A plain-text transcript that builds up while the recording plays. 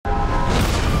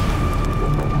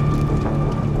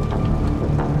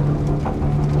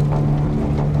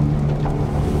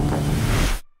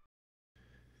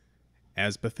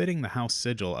As befitting the house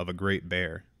sigil of a great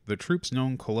bear, the troops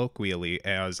known colloquially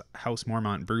as House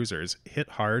Mormont Bruisers hit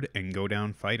hard and go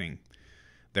down fighting.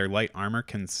 Their light armor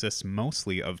consists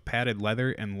mostly of padded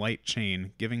leather and light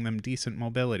chain, giving them decent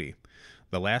mobility.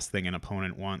 The last thing an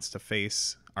opponent wants to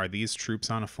face are these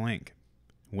troops on a flank.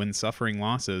 When suffering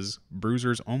losses,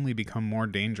 bruisers only become more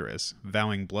dangerous,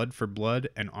 vowing blood for blood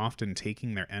and often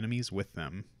taking their enemies with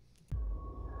them.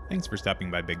 Thanks for stopping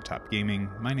by Big Top Gaming.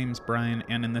 My name's Brian,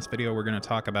 and in this video we're going to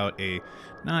talk about a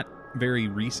not very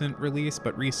recent release,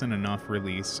 but recent enough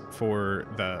release for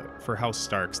House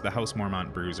Starks, the House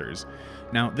Mormont Bruisers.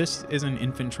 Now, this is an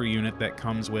infantry unit that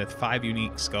comes with 5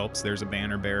 unique sculpts. There's a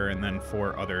banner bearer and then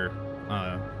 4 other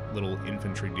little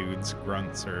infantry dudes,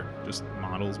 grunts, or just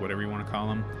models, whatever you want to call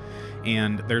them.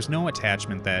 And there's no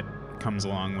attachment that comes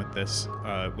along with this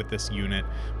unit,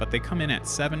 but they come in at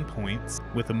 7 points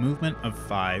with a movement of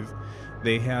 5.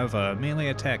 They have a melee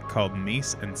attack called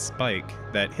Mace and Spike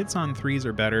that hits on 3s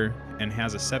or better and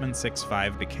has a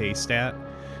 7/6/5 decay stat.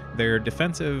 Their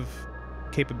defensive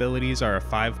capabilities are a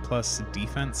 5+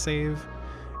 defense save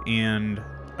and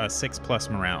a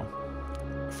 6+ morale.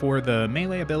 For the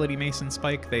melee ability Mace and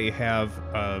Spike, they have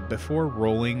before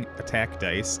rolling attack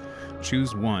dice,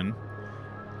 choose 1.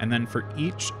 And then for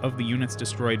each of the unit's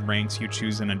destroyed ranks, you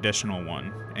choose an additional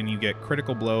 1, and you get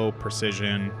critical blow,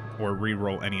 precision, or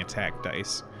reroll any attack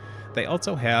dice. They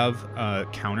also have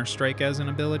Counter Strike as an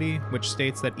ability, which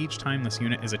states that each time this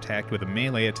unit is attacked with a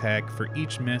melee attack, for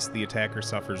each miss, the attacker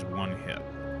suffers 1 hit.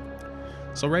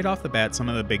 So right off the bat, some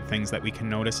of the big things that we can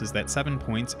notice is that 7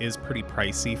 points is pretty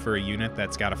pricey for a unit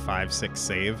that's got a 5/6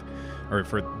 save, or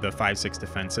for the 5/6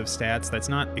 defensive stats. That's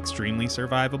not extremely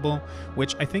survivable,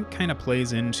 which I think kind of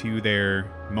plays into their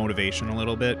motivation a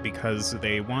little bit, because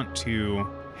they want to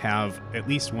have at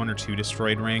least 1 or 2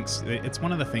 destroyed ranks. It's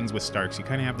one of the things with Starks, you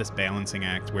kind of have this balancing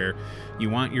act where you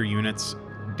want your units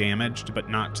damaged, but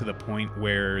not to the point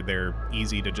where they're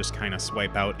easy to just kind of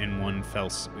swipe out in one fell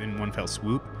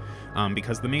swoop,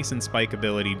 because the Mace and Spike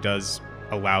ability does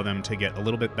allow them to get a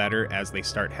little bit better as they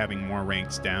start having more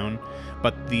ranks down.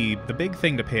 But the big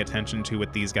thing to pay attention to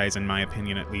with these guys, in my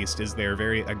opinion at least, is their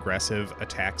very aggressive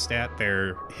attack stat.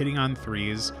 They're hitting on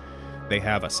 3s. They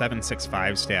have a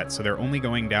 7/6/5 stat, so they're only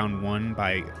going down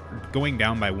by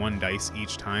 1 dice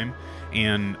each time,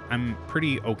 and I'm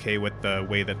pretty okay with the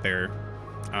way that their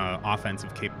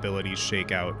offensive capabilities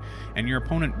shake out. And your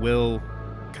opponent will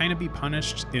kind of be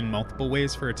punished in multiple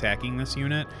ways for attacking this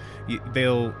unit.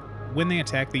 When they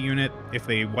attack the unit, if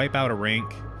they wipe out a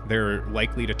rank, they're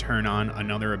likely to turn on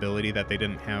another ability that they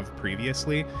didn't have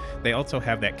previously. They also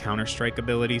have that Counter Strike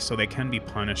ability, so they can be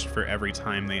punished for every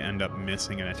time they end up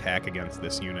missing an attack against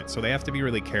this unit. So they have to be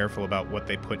really careful about what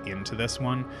they put into this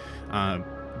one,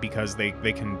 because they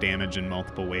can damage in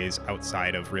multiple ways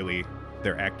outside of really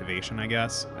their activation, I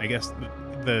guess.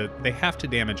 They have to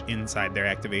damage inside their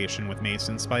activation with Mace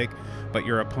and Spike, but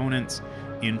your opponent's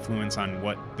influence on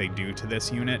what they do to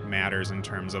this unit matters in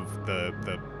terms of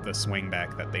the swing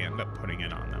back that they end up putting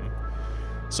in on them.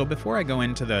 So before I go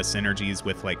into the synergies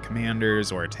with like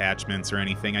commanders or attachments or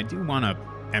anything, I do want to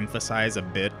emphasize a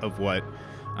bit of what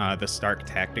the Stark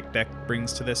Tactic deck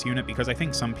brings to this unit, because I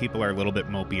think some people are a little bit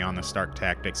mopey on the Stark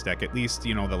Tactics deck. At least,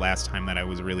 the last time that I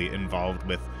was really involved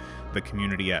with the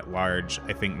community at large,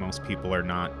 I think most people are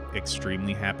not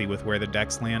extremely happy with where the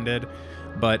decks landed.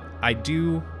 But I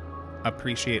do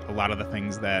appreciate a lot of the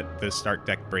things that the Stark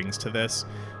deck brings to this,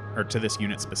 or to this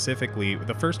unit specifically.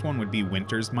 The first one would be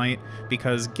Winter's Might,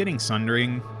 because getting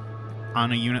Sundering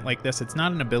on a unit like this, it's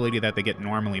not an ability that they get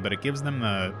normally, but it gives them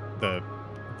the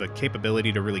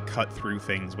capability to really cut through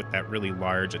things with that really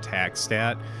large attack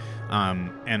stat.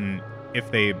 And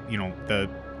if they,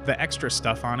 the extra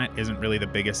stuff on it isn't really the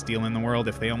biggest deal in the world.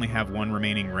 If they only have 1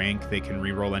 remaining rank, they can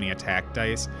reroll any attack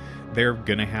dice. They're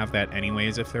gonna have that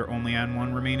anyways if they're only on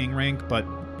 1 remaining rank, but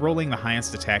rolling the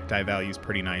highest attack die value is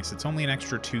pretty nice. It's only an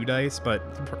extra 2 dice, but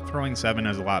throwing 7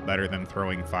 is a lot better than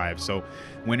throwing 5. So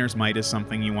Winter's Might is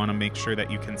something you want to make sure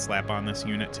that you can slap on this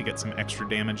unit to get some extra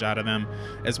damage out of them,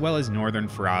 as well as Northern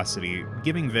Ferocity.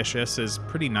 Giving Vicious is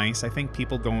pretty nice. I think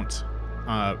people don't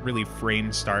really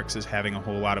frame Starks as having a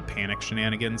whole lot of panic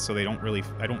shenanigans, so I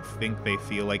don't think they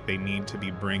feel like they need to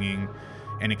be bringing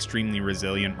an extremely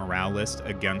resilient morale list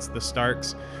against the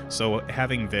Starks. So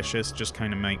having Vicious just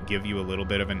kind of might give you a little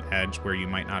bit of an edge where you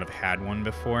might not have had one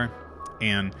before.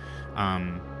 And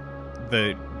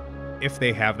if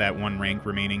they have that 1 rank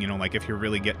remaining, like if you're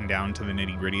really getting down to the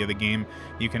nitty-gritty of the game,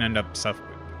 you can end up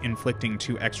inflicting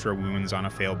 2 extra wounds on a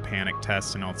failed panic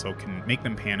test, and also can make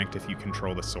them panicked if you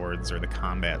control the swords or the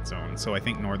combat zone. So I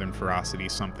think Northern Ferocity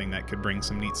is something that could bring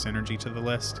some neat synergy to the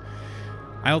list.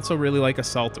 I also really like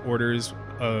assault orders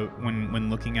when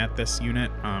looking at this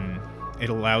unit. It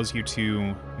allows you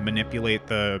to manipulate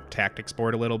the tactics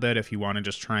board a little bit if you want to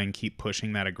just try and keep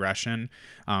pushing that aggression.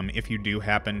 If you do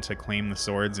happen to claim the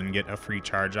swords and get a free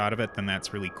charge out of it, then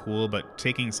that's really cool. But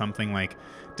taking something like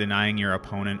denying your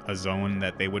opponent a zone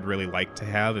that they would really like to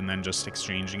have and then just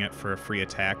exchanging it for a free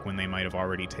attack when they might have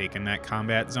already taken that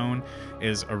combat zone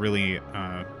is a really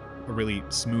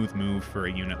smooth move for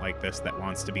a unit like this that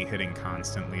wants to be hitting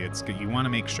constantly. It's good. You want to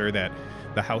make sure that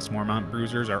the House Mormont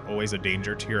Bruisers are always a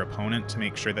danger to your opponent, to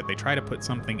make sure that they try to put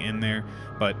something in there,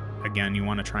 but again, you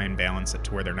want to try and balance it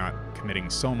to where they're not committing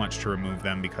so much to remove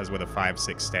them, because with a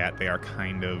 5/6 stat, they are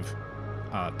kind of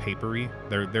papery.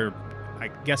 They're I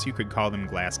guess you could call them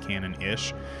glass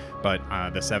cannon-ish, but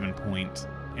the 7-point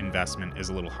investment is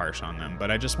a little harsh on them. But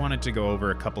I just wanted to go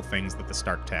over a couple things that the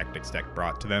Stark Tactics deck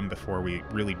brought to them before we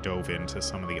really dove into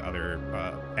some of the other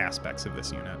aspects of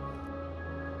this unit.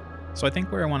 So I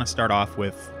think where I want to start off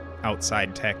with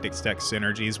outside Tactics deck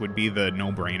synergies would be the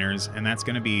no-brainers, and that's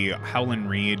going to be Howlin'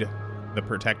 Reed, the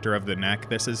Protector of the Neck.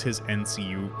 This is his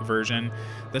NCU version.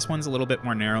 This one's a little bit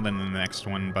more narrow than the next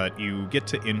one, but you get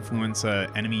to influence an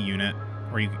enemy unit,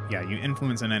 or you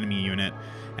influence an enemy unit,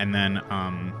 and then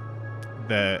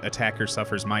the attacker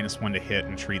suffers -1 to hit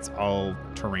and treats all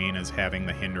terrain as having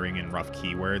the hindering and rough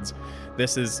keywords.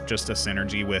 This is just a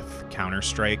synergy with counter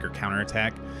strike or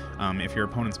counterattack. If your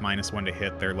opponent's -1 to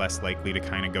hit, they're less likely to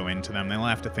kind of go into them. They'll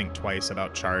have to think twice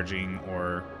about charging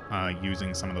or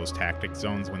using some of those tactic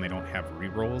zones when they don't have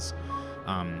rerolls.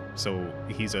 So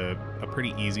he's a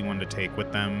pretty easy one to take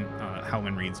with them.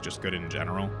 Howlin' Reed's just good in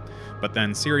general. But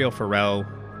then Serial Pharrell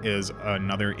is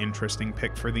another interesting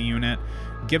pick for the unit.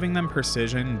 Giving them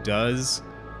precision does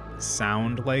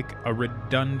sound like a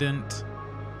redundant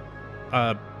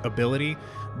ability,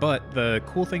 but the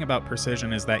cool thing about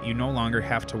precision is that you no longer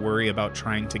have to worry about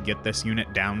trying to get this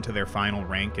unit down to their final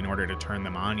rank in order to turn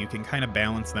them on. You can kind of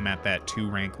balance them at that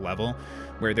 2 rank level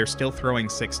where they're still throwing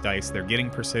 6 dice, they're getting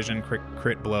precision,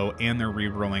 crit blow, and they're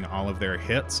re-rolling all of their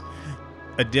hits.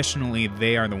 Additionally,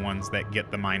 they are the ones that get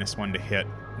the -1 to hit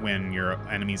when your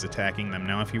enemy's attacking them.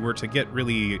 Now, if you were to get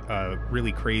really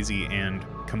crazy and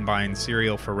combine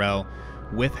Serial Pharrell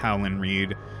with Howlin'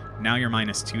 Reed, now you're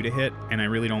 -2 to hit, and I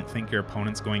really don't think your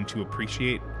opponent's going to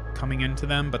appreciate coming into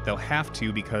them, but they'll have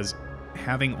to, because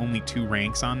having only 2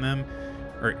 ranks on them,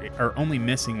 or only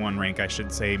missing 1 rank, I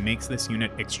should say, makes this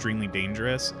unit extremely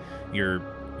dangerous. You're,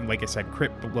 like I said,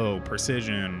 crit blow,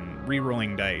 precision,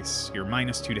 re-rolling dice, you're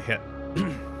 -2 to hit.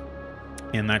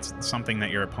 And that's something that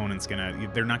your opponent's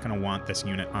they're not gonna want this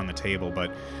unit on the table,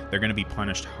 but they're gonna be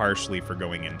punished harshly for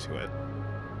going into it.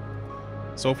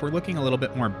 So if we're looking a little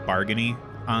bit more bargainy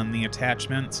on the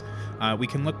attachments, we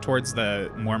can look towards the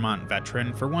Mormont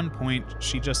Veteran. For 1 point,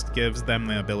 she just gives them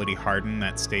the ability Harden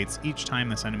that states each time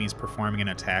this enemy is performing an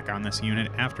attack on this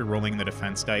unit, after rolling the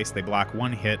defense dice, they block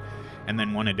 1 hit and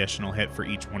then 1 additional hit for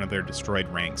each one of their destroyed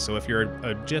ranks. So if your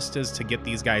gist is to get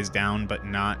these guys down but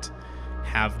not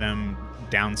have them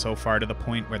down so far to the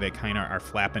point where they kind of are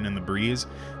flapping in the breeze,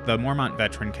 the Mormont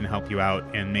Veteran can help you out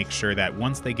and make sure that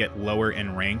once they get lower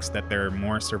in ranks that they're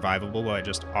more survivable by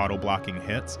just auto-blocking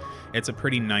hits. It's a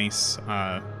pretty nice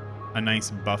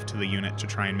buff to the unit to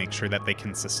try and make sure that they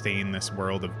can sustain this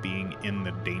world of being in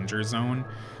the danger zone.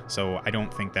 So I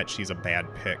don't think that she's a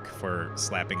bad pick for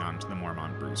slapping onto the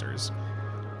Mormont Bruisers.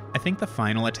 I think the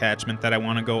final attachment that I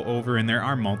want to go over, and there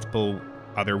are multiple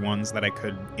other ones that I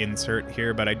could insert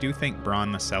here, but I do think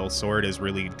Braun the Sellsword is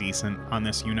really decent on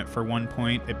this unit for 1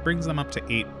 point. It brings them up to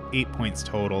 8 points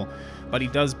total, but he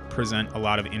does present a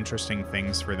lot of interesting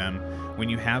things for them. When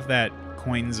you have that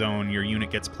coin zone, your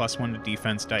unit gets +1 to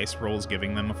defense dice rolls,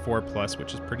 giving them a 4+,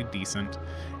 which is pretty decent,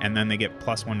 and then they get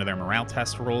 +1 to their morale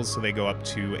test rolls, so they go up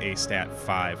to a stat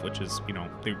 5, which is,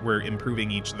 we're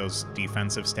improving each of those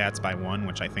defensive stats by 1,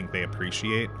 which I think they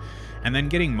appreciate. And then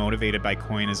getting motivated by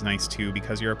coin is nice too,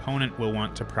 because your opponent will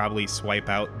want to probably swipe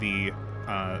out the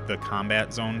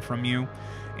combat zone from you,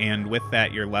 and with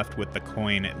that you're left with the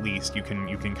coin. At least you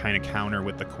can kind of counter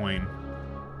with the coin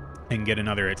and get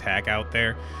another attack out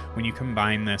there. When you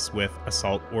combine this with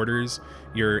assault orders,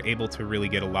 you're able to really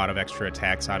get a lot of extra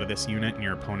attacks out of this unit, and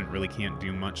your opponent really can't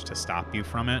do much to stop you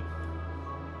from it.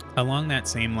 Along that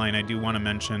same line, I do want to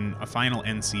mention a final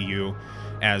NCU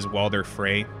as Walder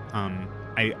Frey.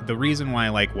 The reason why I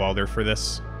like Walder for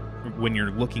this, when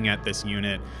you're looking at this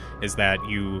unit, is that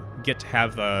you get to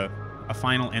have a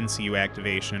final NCU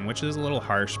activation, which is a little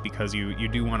harsh because you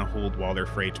do want to hold Walder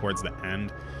Frey towards the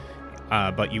end.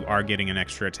 but you are getting an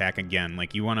extra attack again.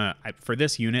 Like, you want to, for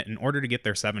this unit, in order to get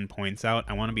their 7 points out,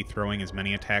 I want to be throwing as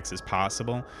many attacks as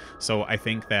possible. So I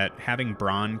think that having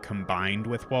Brawn combined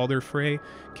with Walder Frey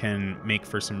can make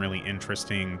for some really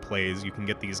interesting plays. You can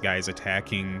get these guys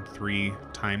attacking 3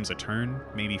 times a turn,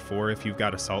 maybe 4 if you've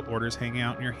got Assault Orders hanging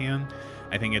out in your hand.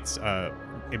 I think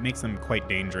it makes them quite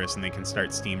dangerous, and they can start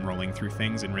steamrolling through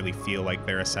things and really feel like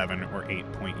they're a 7 or 8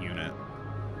 point unit.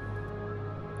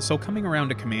 So coming around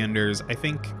to commanders, I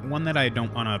think one that I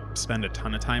don't want to spend a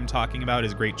ton of time talking about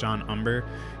is Great John Umber.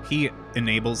 He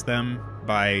enables them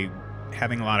by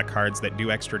having a lot of cards that do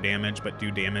extra damage but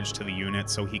do damage to the unit,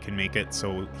 so he can make it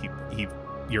so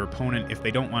your opponent, if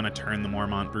they don't want to turn the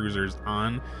Mormont Bruisers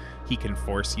on, he can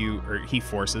force you, or he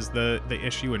forces the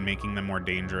issue in making them more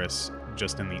dangerous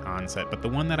just in the onset. But the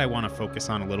one that I want to focus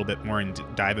on a little bit more and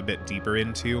dive a bit deeper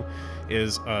into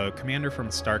is a commander from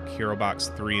Stark Hero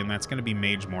Box 3, and that's going to be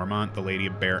Mage Mormont, the Lady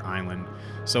of Bear Island.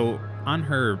 So on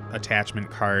her attachment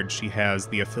card, she has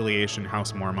the affiliation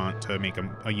House Mormont to make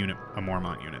a unit a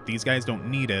Mormont unit. These guys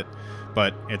don't need it,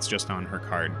 but it's just on her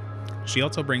card. She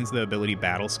also brings the ability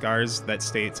Battle Scars that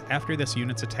states, after this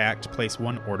unit's attacked, place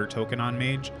 1 order token on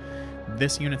Mage.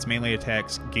 This unit's melee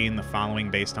attacks gain the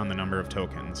following based on the number of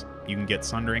tokens. You can get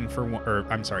Sundering for 1, or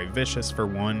I'm sorry, Vicious for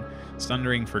 1,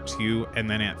 Sundering for 2, and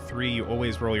then at 3 you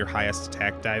always roll your highest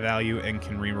attack die value and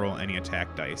can reroll any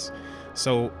attack dice.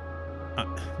 So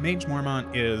Mage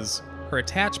Mormont is her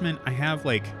attachment. I have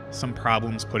like some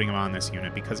problems putting him on this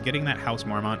unit because getting that House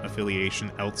Mormont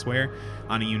affiliation elsewhere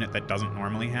on a unit that doesn't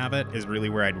normally have it is really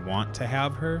where I'd want to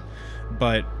have her.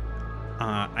 But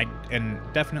and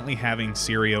definitely having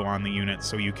Sirio on the unit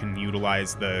so you can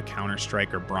utilize the Counter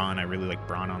Strike or Brawn. I really like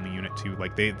Brawn on the unit too.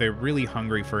 Like they're really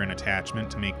hungry for an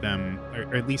attachment to make them,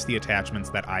 or at least the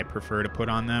attachments that I prefer to put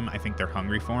on them, I think they're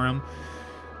hungry for them.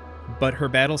 But her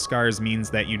Battle Scars means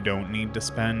that you don't need to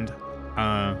spend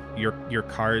your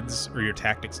cards or your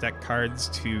Tactics deck cards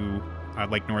to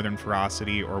like Northern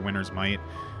Ferocity or Winter's Might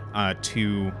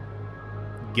to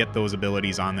get those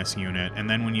abilities on this unit. And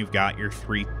then when you've got your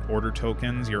 3 order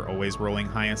tokens, you're always rolling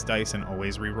highest dice and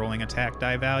always re-rolling attack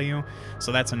die value.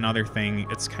 So that's another thing.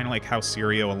 It's kind of like how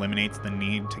Sirio eliminates the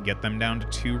need to get them down to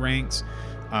 2 ranks.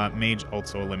 Mage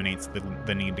also eliminates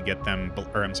the need to get them,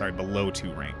 below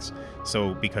 2 ranks.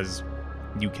 So because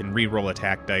you can re-roll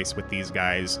attack dice with these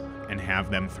guys and have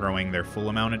them throwing their full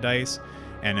amount of dice,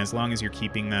 and as long as you're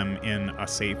keeping them in a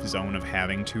safe zone of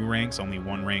having 2 ranks, only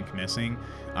 1 rank missing,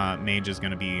 Mage is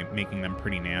going to be making them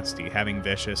pretty nasty. Having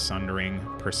Vicious, Sundering,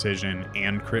 Precision,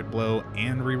 and Crit Blow,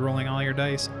 and re-rolling all your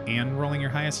dice, and rolling your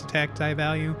highest attack die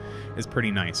value is pretty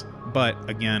nice. But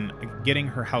again, getting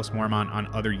her House Mormont on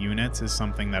other units is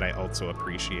something that I also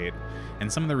appreciate.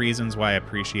 And some of the reasons why I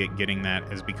appreciate getting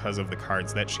that is because of the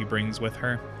cards that she brings with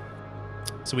her.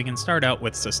 So we can start out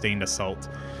with Sustained Assault.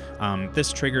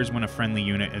 This triggers when a friendly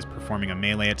unit is performing a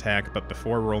melee attack, but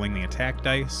before rolling the attack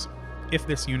dice. If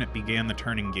this unit began the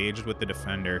turn engaged with the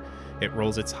defender, it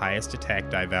rolls its highest attack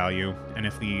die value, and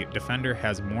if the defender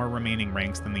has more remaining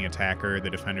ranks than the attacker, the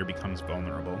defender becomes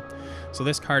vulnerable. So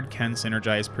this card can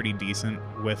synergize pretty decently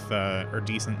with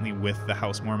the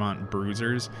House Mormont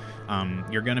Bruisers.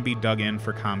 You're going to be dug in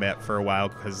for combat for a while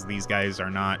because these guys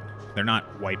they're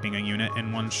not wiping a unit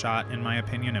in one shot, in my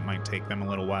opinion. It might take them a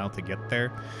little while to get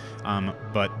there.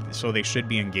 But so they should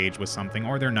be engaged with something,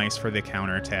 or they're nice for the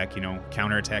counterattack,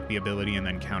 counterattack the ability and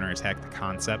then counterattack the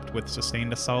concept with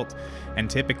Sustained Assault. And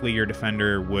typically your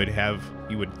defender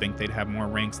you would think they'd have more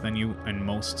ranks than you in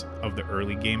most of the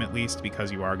early game at least,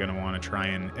 because you are going to want to try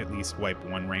and at least wipe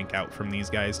 1 rank out from these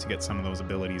guys to get some of those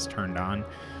abilities turned on.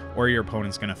 Or your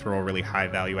opponent's going to throw a really high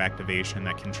value activation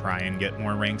that can try and get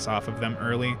more ranks off of them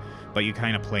early, but you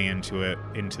kind of play into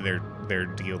their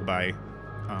deal by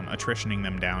attritioning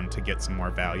them down to get some more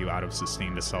value out of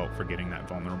Sustained Assault for getting that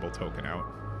vulnerable token out.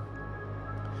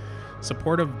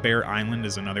 Support of Bear Island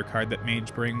is another card that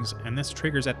Mage brings, and this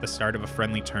triggers at the start of a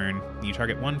friendly turn. You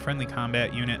target 1 friendly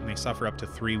combat unit and they suffer up to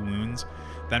 3 wounds,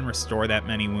 then restore that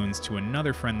many wounds to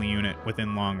another friendly unit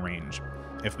within long range.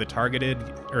 If this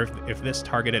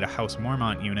targeted a House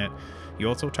Mormont unit, you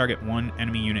also target 1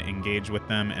 enemy unit engaged with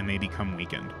them and they become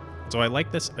weakened. So I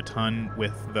like this a ton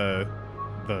with the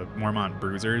Mormont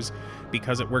Bruisers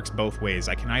because it works both ways.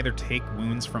 I can either take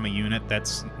wounds from a unit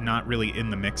that's not really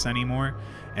in the mix anymore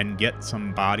and get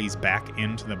some bodies back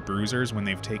into the Bruisers when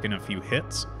they've taken a few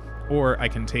hits, or I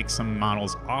can take some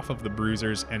models off of the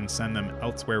Bruisers and send them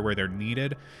elsewhere where they're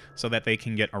needed so that they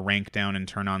can get a rank down and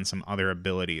turn on some other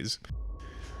abilities.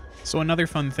 So another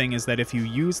fun thing is that if you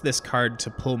use this card to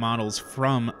pull models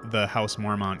from the House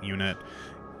Mormont unit,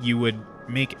 you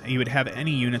would have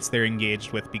any units they're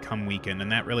engaged with become weakened,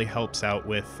 and that really helps out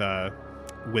with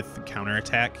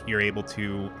counterattack. You're able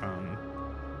to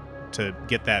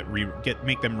get that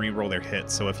make them re-roll their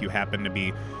hits. So if you happen to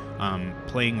be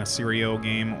playing the Sirio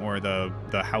game or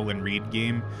the Howlin' Reed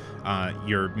game,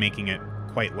 you're making it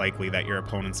quite likely that your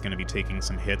opponent's going to be taking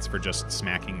some hits for just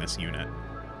smacking this unit.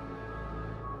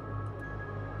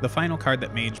 The final card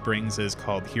that Mage brings is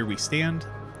called Here We Stand.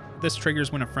 This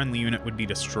triggers when a friendly unit would be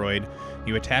destroyed.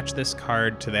 You attach this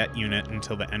card to that unit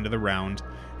until the end of the round,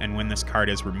 and when this card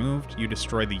is removed, you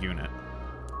destroy the unit.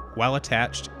 While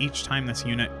attached, each time this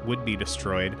unit would be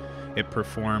destroyed, it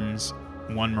performs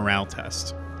one morale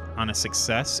test. On a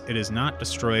success, it is not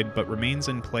destroyed but remains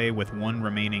in play with one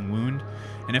remaining wound,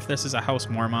 and if this is a House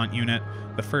Mormont unit,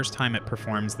 the first time it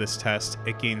performs this test,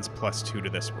 it gains +2 to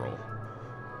this roll.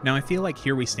 Now, I feel like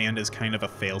Here We Stand is kind of a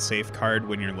failsafe card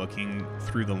when you're looking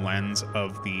through the lens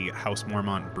of the House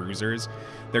Mormont Bruisers.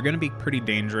 They're going to be pretty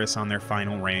dangerous on their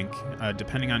final rank,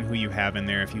 depending on who you have in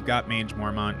there. If you've got Mage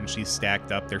Mormont and she's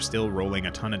stacked up, they're still rolling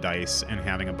a ton of dice and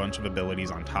having a bunch of abilities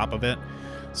on top of it.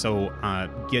 So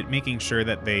making sure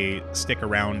that they stick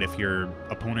around if your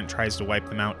opponent tries to wipe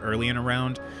them out early in a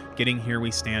round. Getting Here We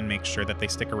Stand makes sure that they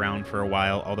stick around for a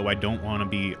while, although I don't want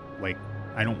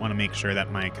to make sure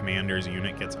that my commander's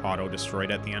unit gets auto-destroyed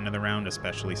at the end of the round,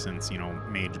 especially since,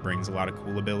 Mage brings a lot of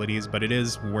cool abilities, but it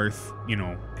is worth,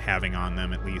 having on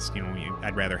them at least.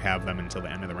 I'd rather have them until the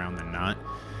end of the round than not.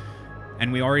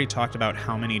 And we already talked about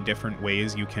how many different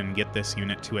ways you can get this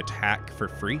unit to attack for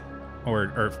free,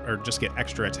 or just get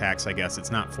extra attacks, I guess.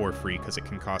 It's not for free because it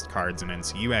can cost cards and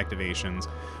NCU activations,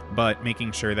 but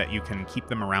making sure that you can keep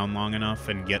them around long enough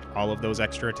and get all of those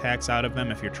extra attacks out of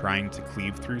them if you're trying to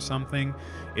cleave through something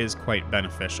is quite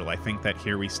beneficial. I think that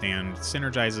Here We Stand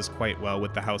synergizes quite well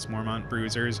with the House Mormont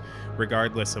Bruisers,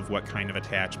 regardless of what kind of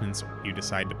attachments you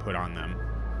decide to put on them.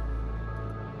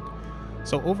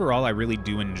 So overall, I really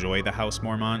do enjoy the House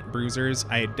Mormont Bruisers.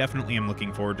 I definitely am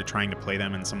looking forward to trying to play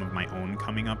them in some of my own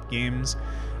coming up games.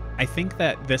 I think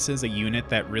that this is a unit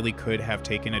that really could have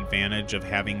taken advantage of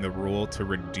having the rule to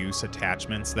reduce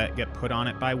attachments that get put on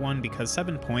it by 1, because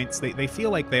 7 points, they feel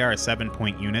like they are a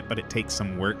 7-point unit, but it takes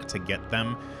some work to get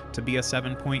them to be a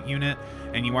 7-point unit,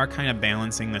 and you are kind of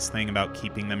balancing this thing about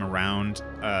keeping them around.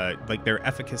 Like their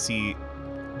efficacy,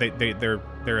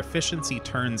 their efficiency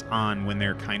turns on when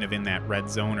they're kind of in that red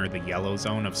zone or the yellow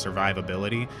zone of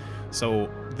survivability.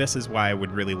 So this is why I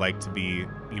would really like to be,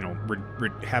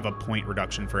 have a point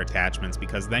reduction for attachments,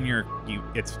 because then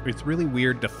it's really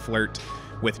weird to flirt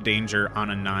with danger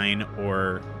on a 9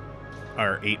 or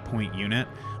 8-point unit.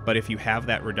 But if you have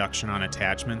that reduction on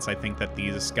attachments, I think that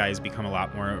these guys become a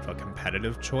lot more of a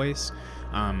competitive choice.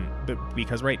 But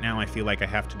because right now I feel like I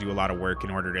have to do a lot of work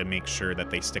in order to make sure that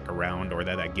they stick around or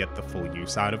that I get the full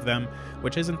use out of them,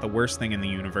 which isn't the worst thing in the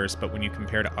universe, but when you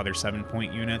compare to other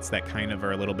 7-point units that kind of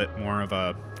are a little bit more of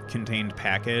a contained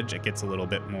package, it gets a little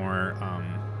bit more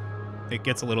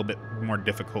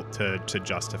difficult to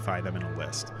justify them in a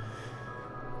list.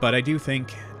 But I do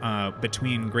think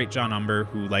between Great John Umber,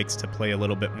 who likes to play a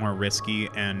little bit more risky,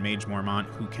 and Mage Mormont,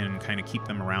 who can kind of keep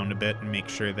them around a bit and make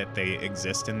sure that they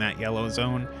exist in that yellow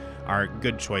zone, are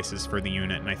good choices for the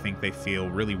unit, and I think they feel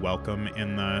really welcome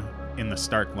in the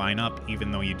Stark lineup,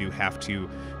 even though you do have to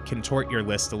contort your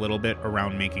list a little bit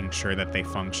around making sure that they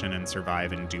function and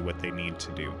survive and do what they need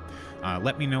to do.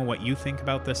 Let me know what you think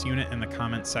about this unit in the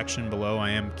comments section below.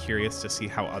 I am curious to see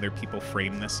how other people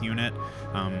frame this unit,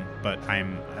 but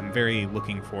I'm very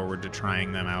looking forward to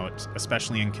trying them out,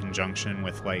 especially in conjunction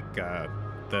with like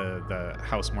the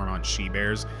House Mormont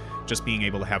She-Bears. Just being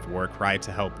able to have Warcry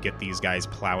to help get these guys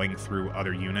plowing through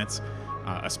other units,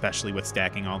 especially with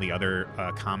stacking all the other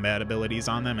combat abilities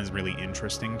on them, is really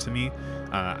interesting to me.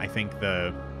 I think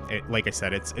like I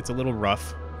said, it's a little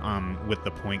rough with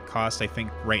the point cost. I think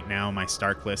right now my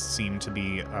Stark lists seem to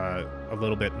be a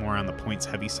little bit more on the points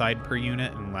heavy side per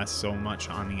unit and less so much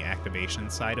on the activation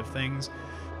side of things.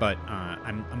 But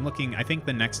I'm looking, I think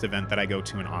the next event that I go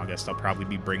to in August, I'll probably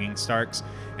be bringing Starks,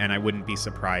 and I wouldn't be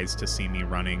surprised to see me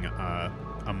running a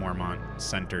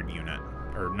Mormont-centered unit,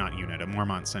 or not unit, a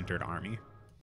Mormont-centered army.